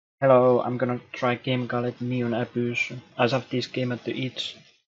Hello, I'm gonna try game called Neon Abyss. I have this game at the itch.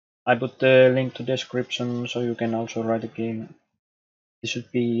 I put the link to description so you can also write a game. This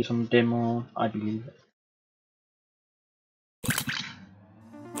should be some demo, I believe.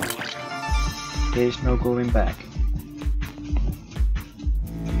 There is no going back.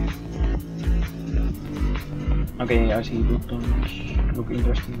 Okay, I see buttons look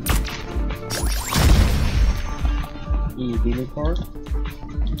interesting. Teleport.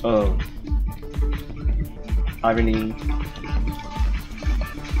 Oh. I really...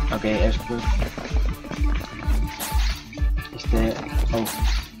 Okay, escort. Is there... Oh.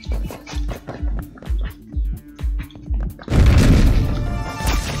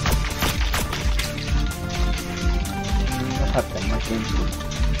 What happened? My game skipped.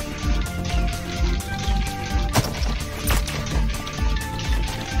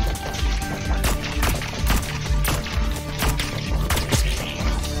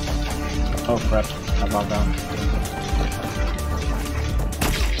 Oh crap, I'm locked down.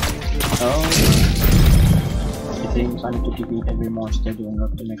 Oh, it seems I need to defeat every monster to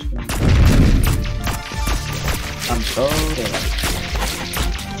unlock the next one. I'm so dead.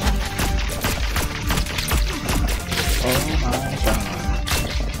 Oh my god.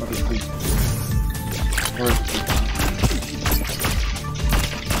 What is this? Where is this?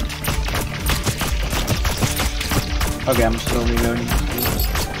 Okay, I'm slowly learning this.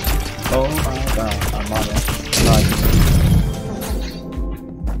 Oh my god, I'm on it. Right.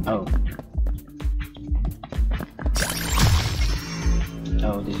 Oh.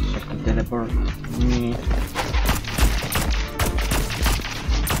 Oh, this is just a teleport.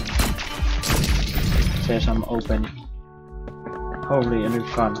 Says I'm open. Holy, a new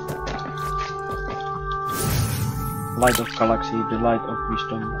gun. Light of Galaxy, the light of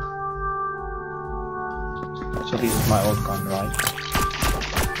wisdom. So this is my old gun, right?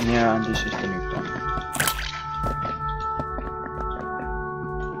 Yeah, and this is the new gun.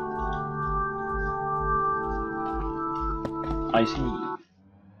 I see.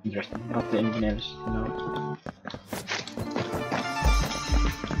 Interesting. Not anything else, no.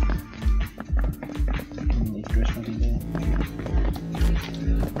 There's nothing there.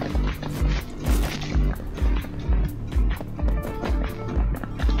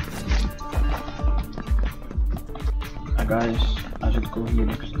 Guys, I should go here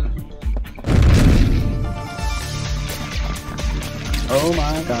next. Oh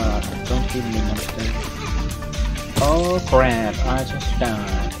my god, don't kill me, monster. Oh crap, I just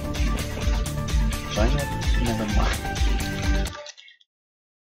died. So never mind.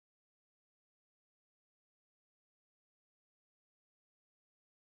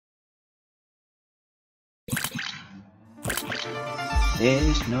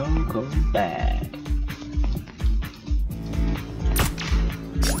 There's no going back.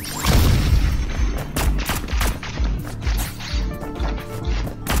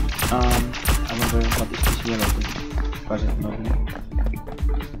 I wonder what is this yellow thing? Because it's not here.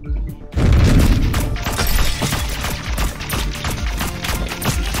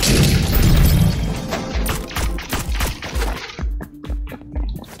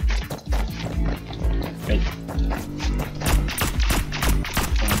 Wait.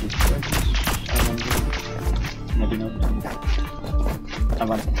 This works. I wonder. Maybe not. I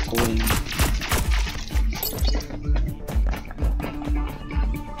want to go in.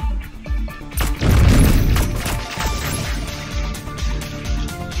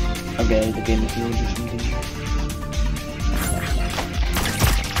 Okay, the game is doing something.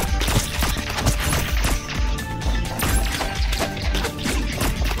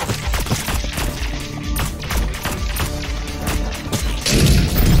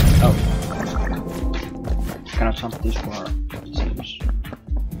 Oh. Cannot jump this far, it seems.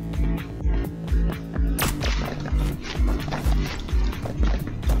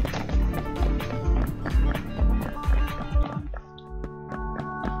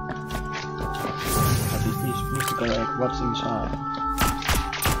 What's inside?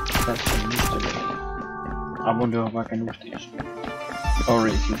 That's a mystery. I wonder if I can use this. Or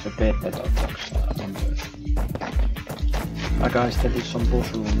is it a bed metal box? I wonder. Guys, there is some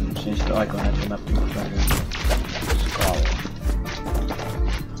boss room since the icon has an apple dragon skull.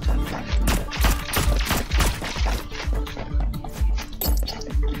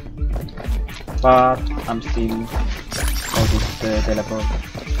 But I'm still out of the teleport.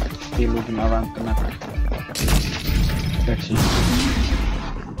 Still looking around the map. Let's see.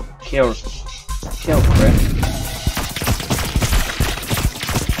 Kill crap.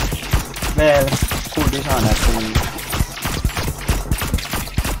 Well, cool design actually.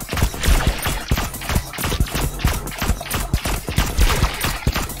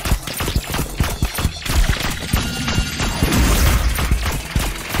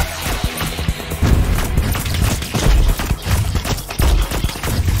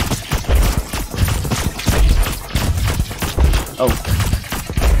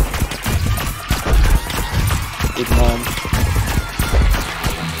 bit more.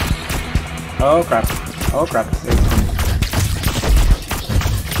 Oh crap. Oh crap.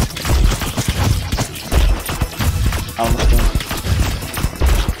 Almost done.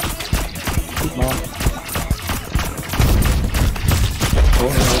 Bit more. Oh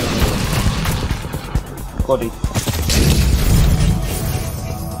no. Got it.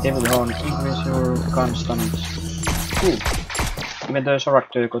 Devil Horn, increase your gun's damage. Cool. Even the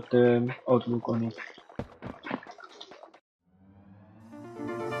Soractor got the outlook on it.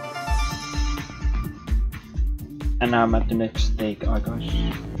 And now I'm at the next stake, I guess.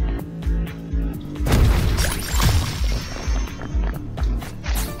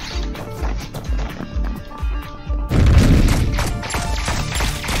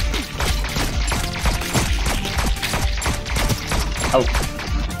 Oh.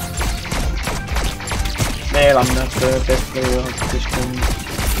 Well, I'm not the best player of this game.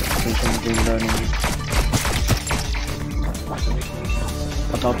 Recently learning.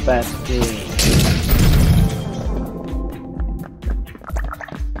 But not bad. Yeah.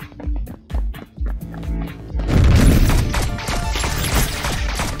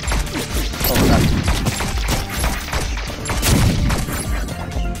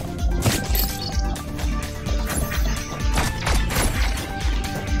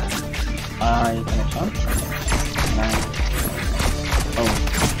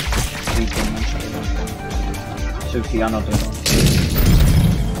 Should be another one.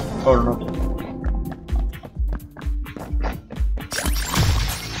 Or not.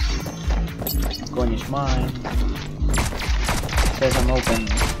 Coin is mine. Says I'm open.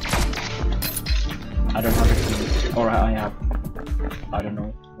 I don't have it. Or I have. I don't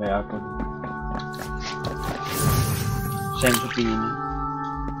know where I put it. Same to be.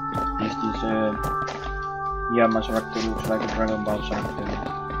 This is yeah, my Soractor looks like a Dragon Ball Soractor.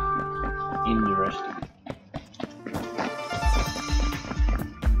 Interesting.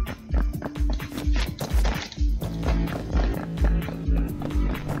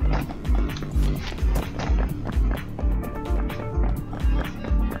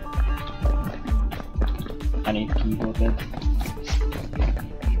 I need keyboard then.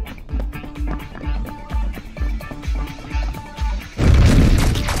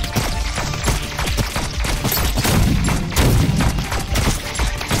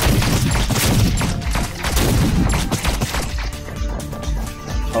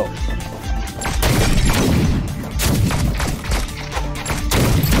 Oh.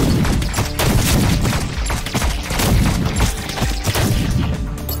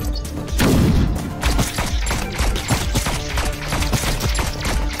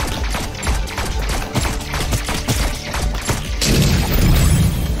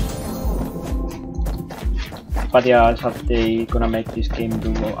 But yeah, I thought they gonna make this game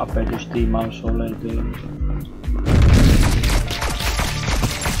do upgrade to Steam also later.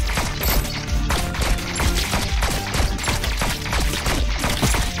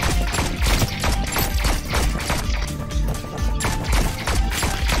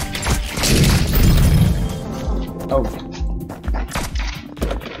 Oh.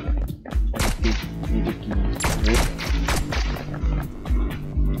 Need a key.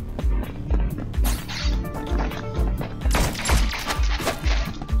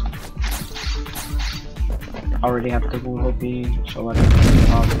 I already have the wool hobby, so I don't need to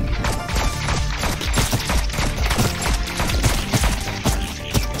have it.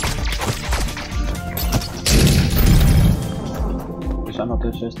 There's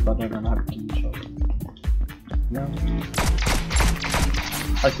another chest, but I don't have key, so no.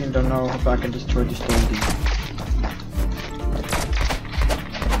 I still don't know if I can destroy this stone thing.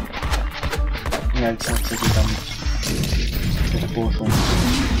 Yeah, it's not taking damage. There's a potion.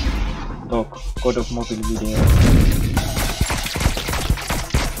 Dog, God of Mobile video.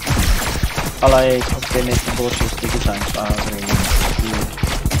 I like how they make the bosses, the designs are really cool.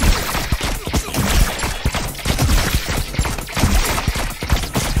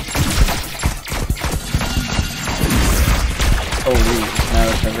 Holy, now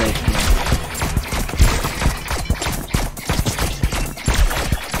it's a raid game.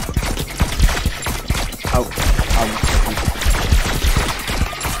 Ow, almost.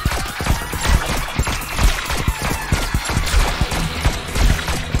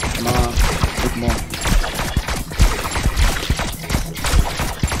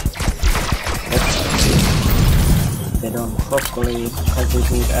 They don't properly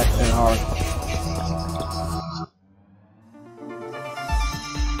contribute at their heart.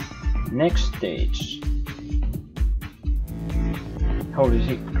 Next stage. Holy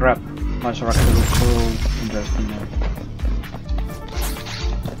shit, crap. My Soractor looks so interesting now.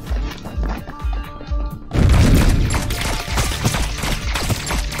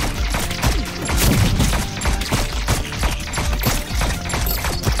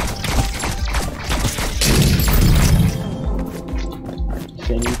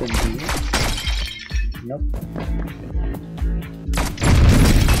 can even do it? Nope.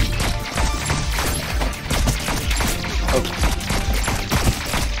 Okay.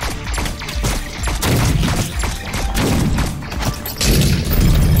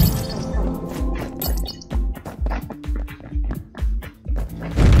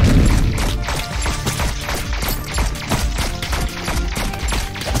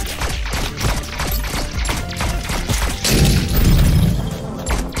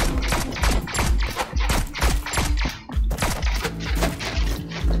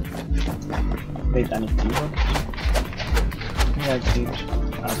 Wait, I need keyboard? Yeah, it's good.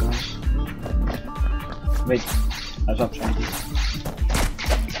 Advance. Wait, I stopped trying to.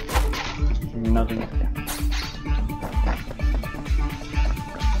 Nothing.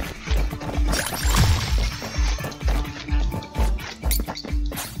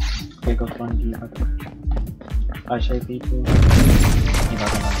 Okay, got one keyboard. I say people.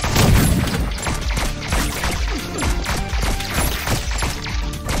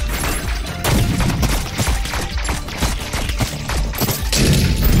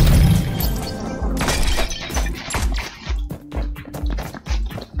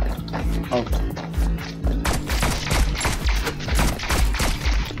 Oh.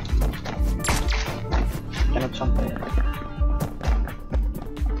 Cannot jump there.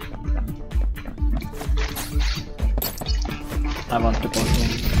 I want to go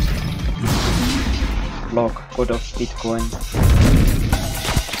home. Log, code of Bitcoin.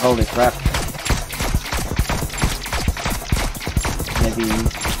 Holy crap. Maybe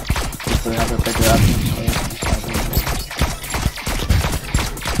if we have a better atmosphere.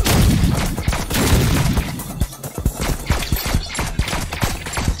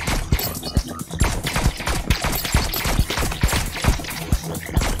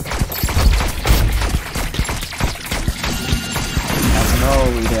 No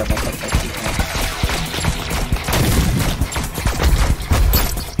idea about that.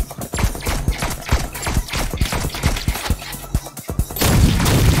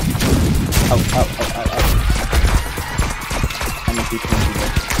 Ow, ow, ow, ow, ow. I'm a bit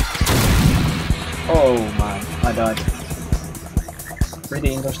oh man, I died. Pretty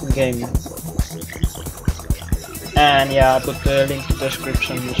interesting game. And yeah, I put the link to the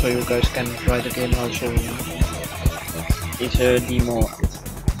description so you guys can try the game also. It's a demo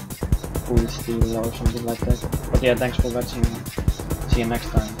full steal or something like that. But yeah, thanks for watching. See you next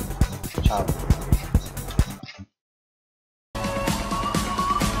time. Ciao.